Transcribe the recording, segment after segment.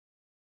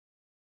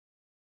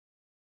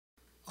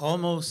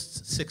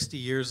Almost 60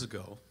 years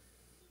ago,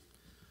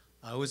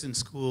 I was in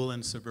school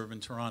in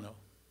suburban Toronto,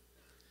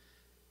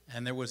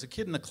 and there was a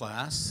kid in the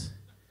class.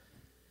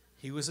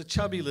 He was a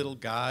chubby little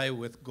guy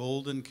with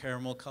golden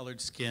caramel-colored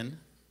skin,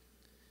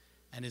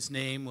 and his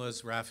name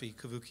was Raffi.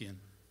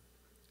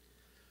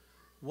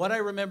 What I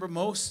remember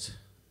most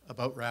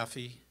about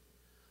Raffi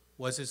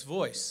was his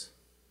voice.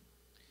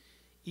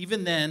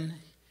 Even then,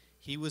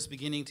 he was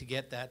beginning to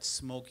get that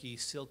smoky,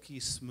 silky,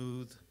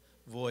 smooth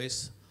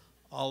voice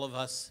all of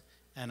us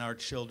and our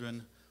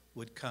children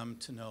would come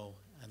to know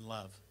and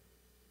love.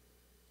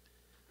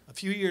 A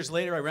few years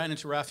later, I ran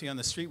into Raffi on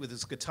the street with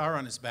his guitar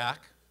on his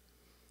back,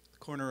 the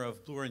corner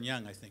of Bloor and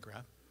Yonge, I think,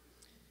 Raf.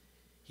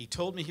 He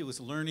told me he was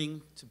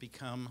learning to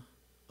become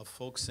a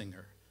folk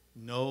singer.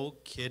 No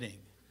kidding.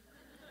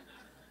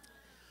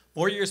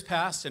 More years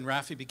passed and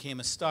Raffi became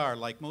a star.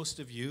 Like most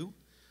of you,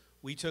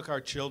 we took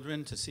our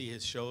children to see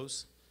his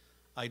shows.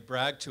 I'd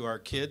brag to our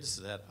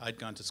kids that I'd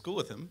gone to school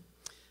with him,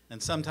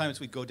 and sometimes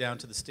we'd go down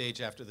to the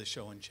stage after the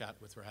show and chat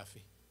with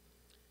Raffi.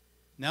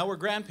 Now we're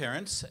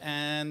grandparents,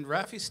 and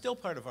Raffi's still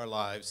part of our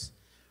lives.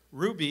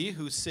 Ruby,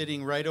 who's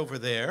sitting right over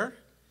there,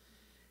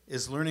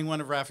 is learning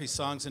one of Raffi's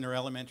songs in her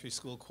elementary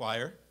school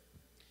choir.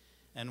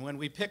 And when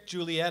we picked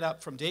Juliet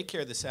up from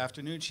daycare this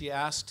afternoon, she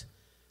asked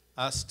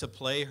us to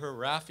play her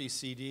Raffi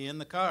CD in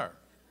the car.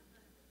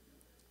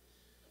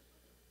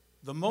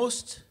 The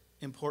most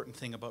important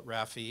thing about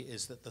Raffi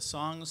is that the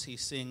songs he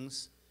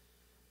sings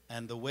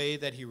and the way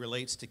that he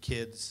relates to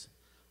kids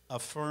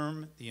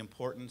affirm the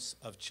importance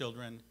of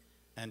children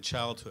and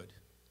childhood.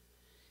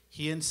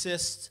 He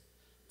insists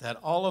that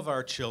all of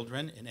our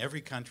children in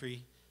every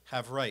country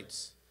have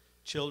rights.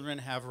 Children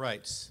have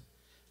rights.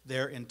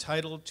 They're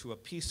entitled to a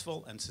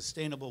peaceful and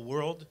sustainable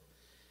world.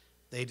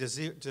 They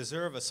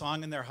deserve a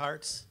song in their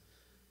hearts,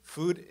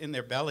 food in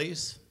their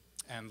bellies,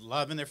 and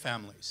love in their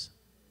families.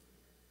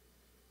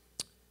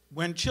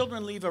 When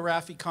children leave a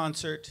Raffi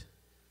concert,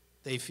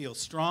 they feel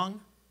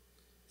strong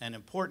and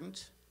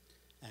important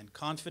and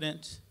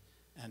confident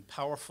and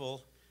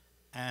powerful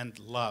and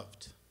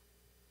loved.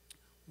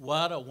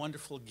 What a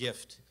wonderful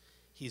gift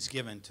he's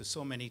given to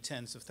so many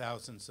tens of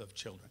thousands of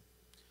children.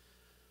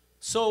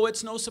 So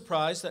it's no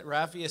surprise that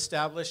Raffi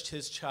established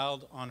his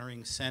Child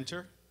Honoring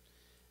Center,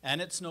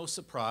 and it's no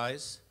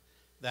surprise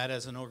that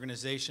as an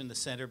organization, the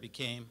center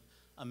became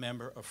a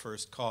member of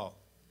First Call.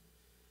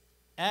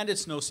 And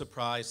it's no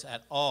surprise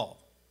at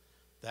all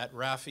that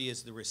Raffi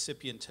is the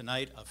recipient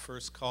tonight of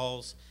First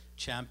Call's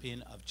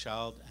Champion of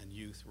Child and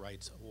Youth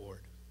Rights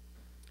Award.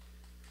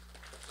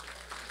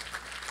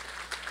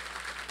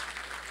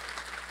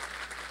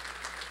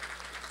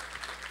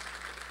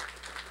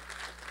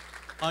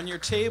 On your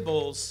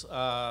tables,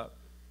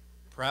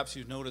 perhaps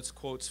you've noticed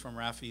quotes from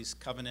Raffi's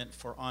Covenant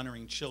for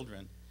Honoring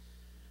Children.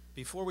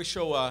 Before we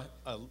show a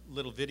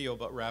little video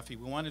about Raffi,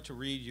 we wanted to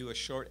read you a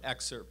short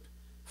excerpt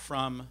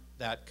from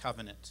that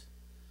covenant.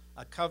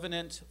 A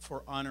covenant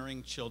for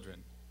honoring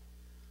children.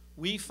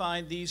 We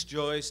find these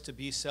joys to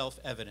be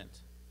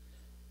self-evident,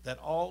 that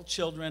all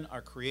children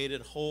are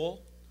created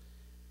whole,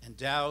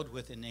 endowed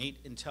with innate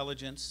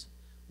intelligence,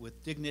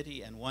 with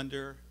dignity and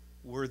wonder,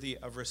 worthy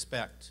of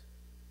respect.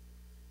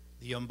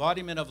 The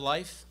embodiment of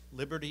life,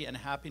 liberty, and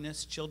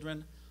happiness,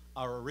 children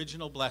are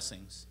original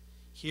blessings,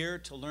 here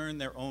to learn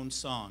their own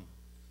song.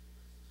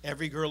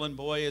 Every girl and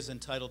boy is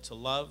entitled to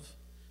love,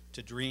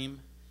 to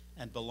dream,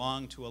 and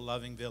belong to a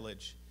loving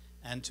village,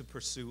 and to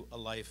pursue a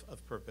life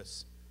of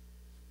purpose.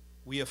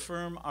 We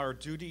affirm our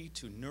duty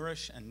to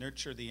nourish and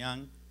nurture the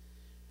young,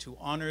 to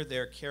honor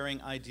their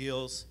caring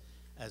ideals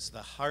as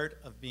the heart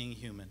of being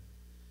human,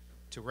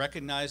 to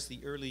recognize the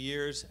early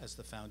years as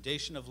the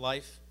foundation of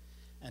life,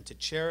 and to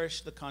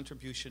cherish the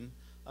contribution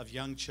of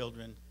young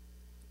children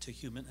to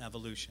human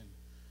evolution.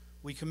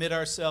 We commit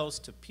ourselves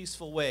to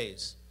peaceful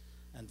ways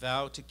and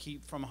vow to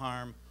keep from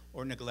harm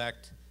or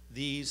neglect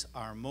these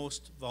our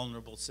most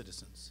vulnerable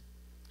citizens.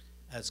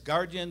 As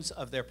guardians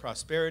of their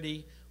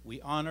prosperity,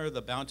 we honor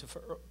the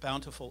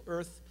bountiful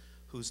earth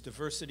whose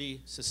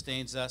diversity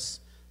sustains us.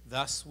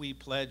 Thus we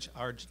pledge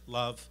our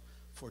love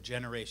for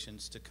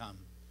generations to come.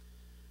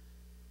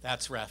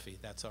 That's Raffi.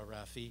 That's our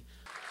Raffi.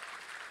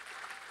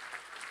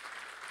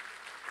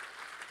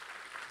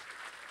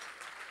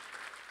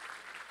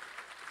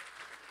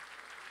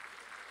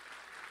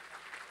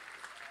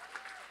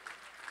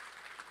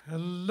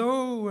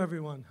 Hello,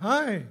 everyone.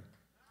 Hi.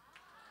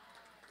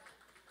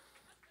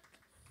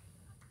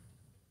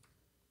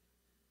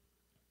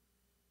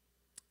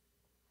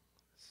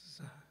 This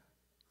is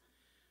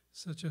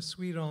such a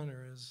sweet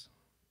honor,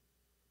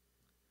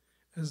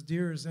 as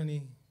dear as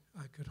any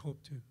I could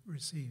hope to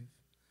receive.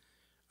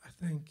 I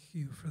thank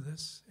you for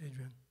this,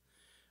 Adrian.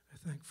 I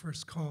thank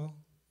First Call.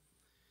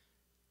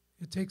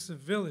 It takes a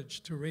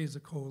village to raise a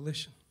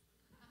coalition,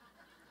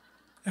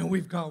 and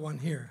we've got one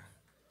here.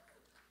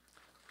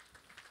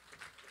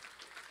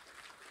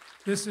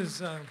 This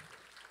is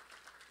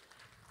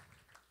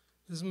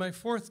my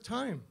fourth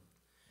time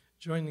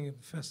joining the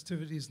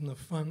festivities and the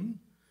fun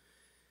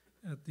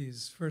at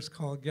these First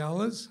Call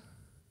galas.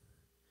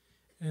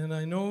 And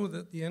I know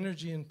that the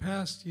energy in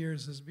past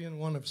years has been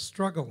one of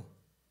struggle.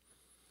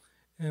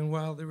 And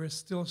while there is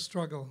still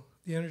struggle,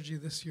 the energy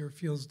this year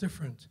feels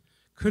different.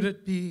 Could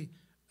it be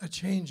a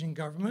change in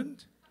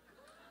government?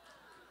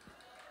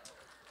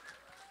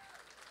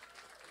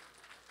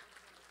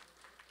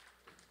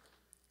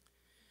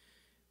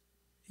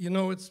 You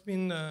know, it's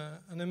been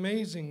an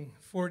amazing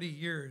 40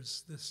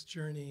 years, this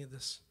journey,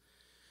 this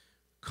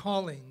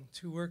calling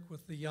to work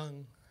with the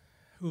young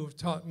who have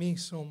taught me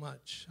so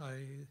much.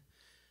 I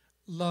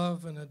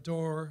love and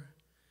adore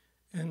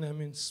and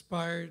am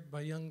inspired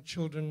by young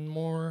children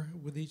more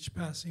with each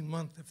passing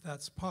month, if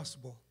that's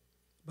possible,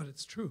 but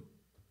it's true.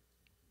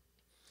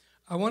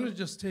 I want to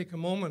just take a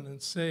moment and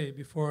say,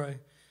 before I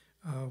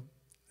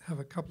have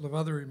a couple of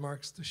other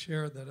remarks to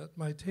share, that at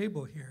my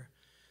table here,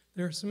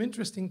 there are some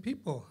interesting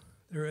people.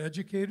 There are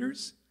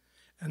educators,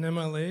 an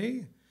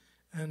MLA,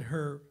 and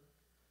her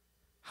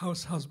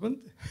house husband,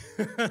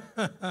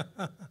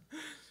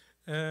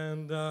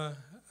 and a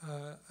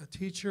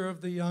teacher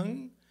of the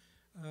young,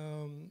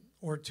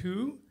 or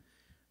two.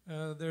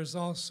 There's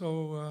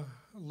also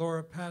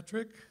Laura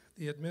Patrick,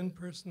 the admin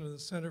person of the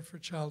Center for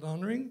Child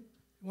Honoring.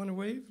 You want to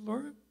wave,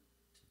 Laura?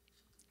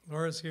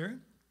 Laura's here.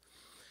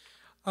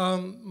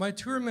 My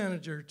tour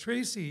manager,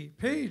 Tracy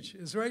Page,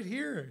 is right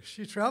here.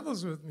 She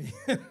travels with me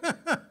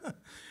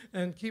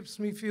and keeps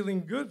me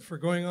feeling good for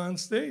going on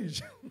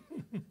stage.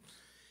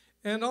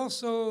 And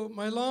also,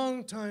 my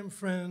longtime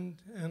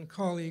friend and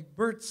colleague,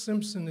 Bert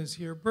Simpson, is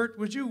here. Bert,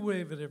 would you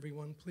wave at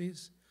everyone,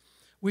 please?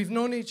 We've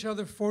known each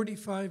other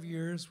 45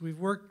 years. We've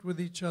worked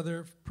with each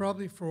other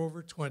probably for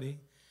over 20.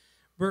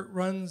 Bert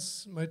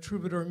runs my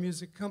Troubadour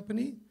Music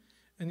Company,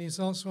 and he's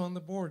also on the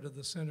board of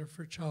the Center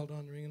for Child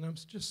Honoring. And I'm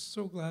just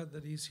so glad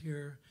that he's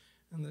here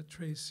and that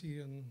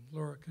Tracy and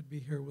Laura could be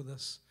here with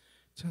us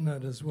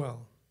tonight as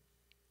well.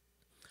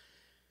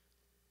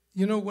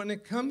 You know, when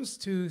it comes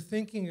to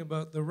thinking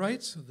about the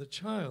rights of the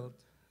child,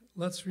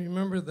 let's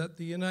remember that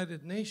the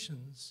United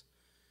Nations,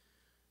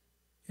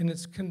 in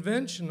its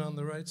Convention on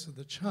the Rights of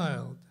the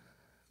Child,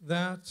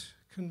 that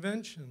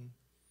convention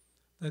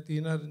that the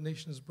United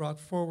Nations brought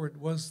forward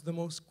was the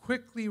most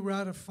quickly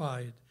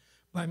ratified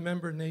by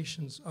member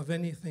nations of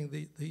anything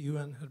that the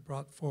UN had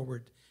brought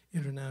forward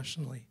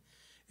internationally.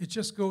 It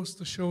just goes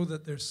to show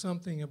that there's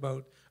something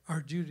about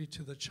our duty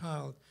to the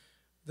child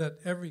that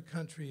every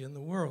country in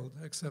the world,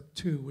 except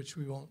two, which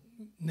we won't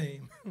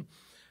name,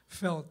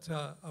 felt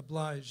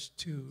obliged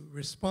to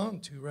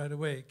respond to right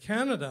away.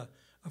 Canada,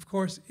 of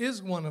course,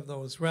 is one of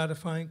those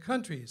ratifying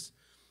countries.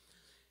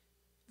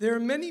 There are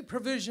many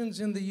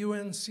provisions in the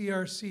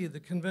UNCRC, the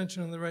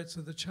Convention on the Rights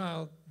of the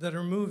Child, that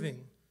are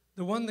moving.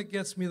 The one that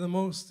gets me the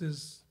most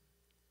is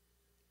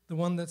the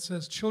one that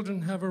says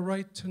children have a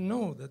right to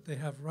know that they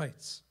have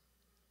rights.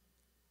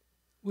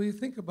 Will you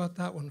think about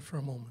that one for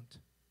a moment?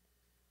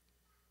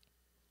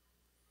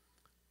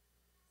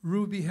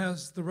 Ruby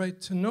has the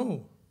right to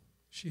know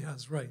she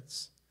has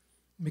rights.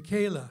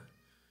 Michaela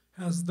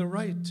has the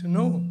right to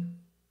know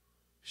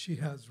she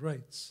has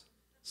rights.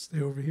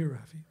 Stay over here,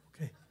 Raffi.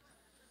 Okay.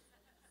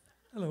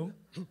 Hello.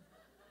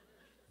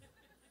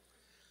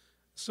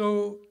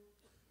 So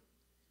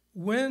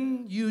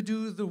when you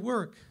do the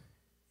work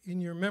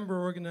in your member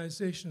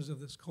organizations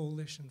of this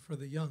Coalition for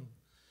the Young,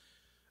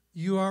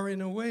 you are in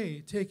a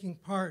way taking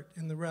part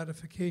in the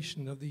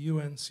ratification of the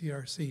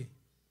UNCRC,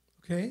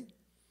 okay?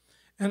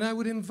 And I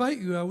would invite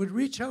you, I would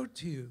reach out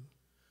to you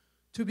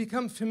to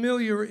become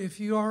familiar,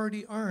 if you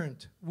already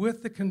aren't,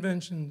 with the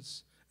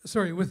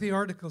with the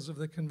articles of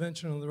the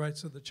Convention on the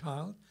Rights of the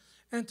Child,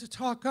 and to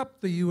talk up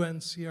the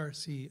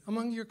UNCRC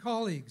among your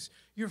colleagues,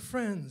 your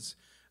friends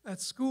at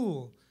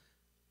school.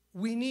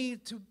 We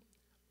need to,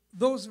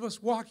 those of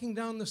us walking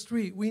down the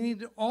street, we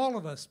need to, all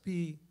of us,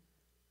 be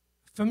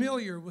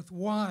familiar with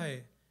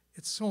why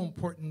it's so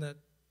important that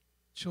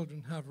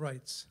children have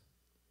rights.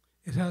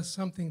 It has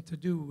something to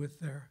do with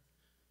their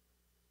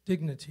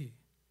dignity.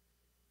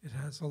 It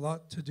has a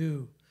lot to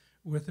do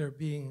with their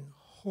being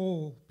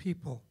whole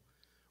people,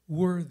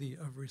 worthy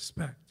of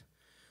respect.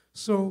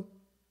 So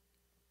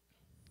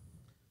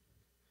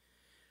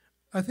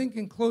I think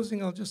in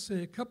closing, I'll just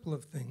say a couple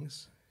of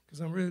things,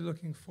 because I'm really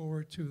looking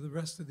forward to the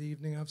rest of the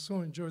evening. I've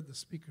so enjoyed the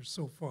speakers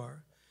so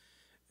far,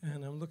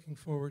 and I'm looking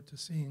forward to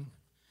seeing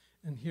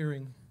and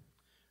hearing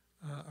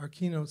our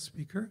keynote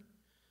speaker,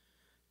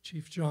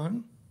 Chief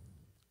John.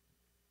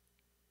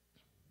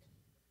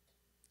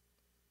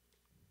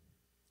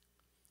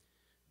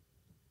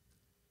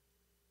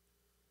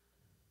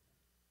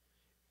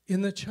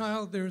 In the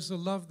child, there is a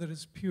love that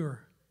is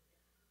pure.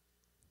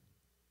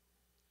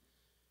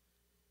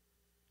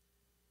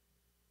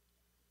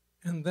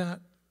 And that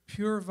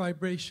pure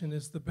vibration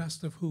is the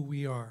best of who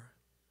we are.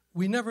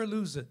 We never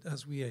lose it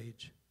as we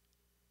age.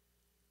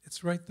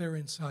 It's right there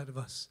inside of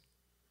us.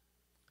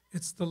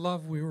 It's the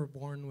love we were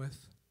born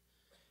with.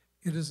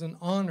 It is an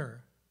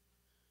honor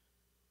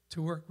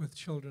to work with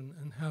children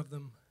and have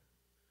them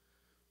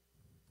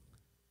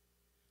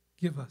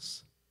give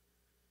us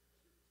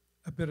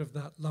a bit of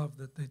that love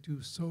that they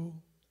do so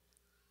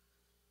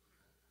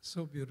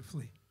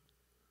beautifully.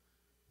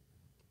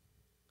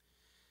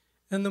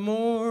 And the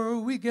more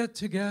we get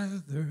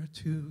together,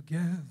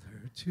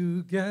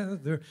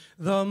 together,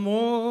 the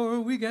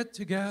more we get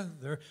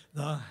together,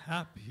 the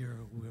happier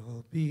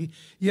we'll be.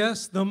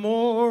 Yes, the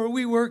more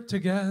we work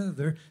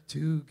together,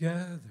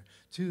 together,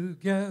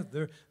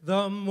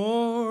 the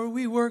more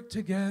we work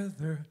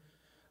together,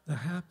 the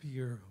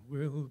happier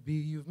we'll be.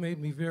 You've made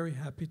me very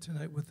happy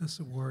tonight with this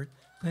award.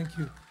 Thank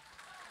you.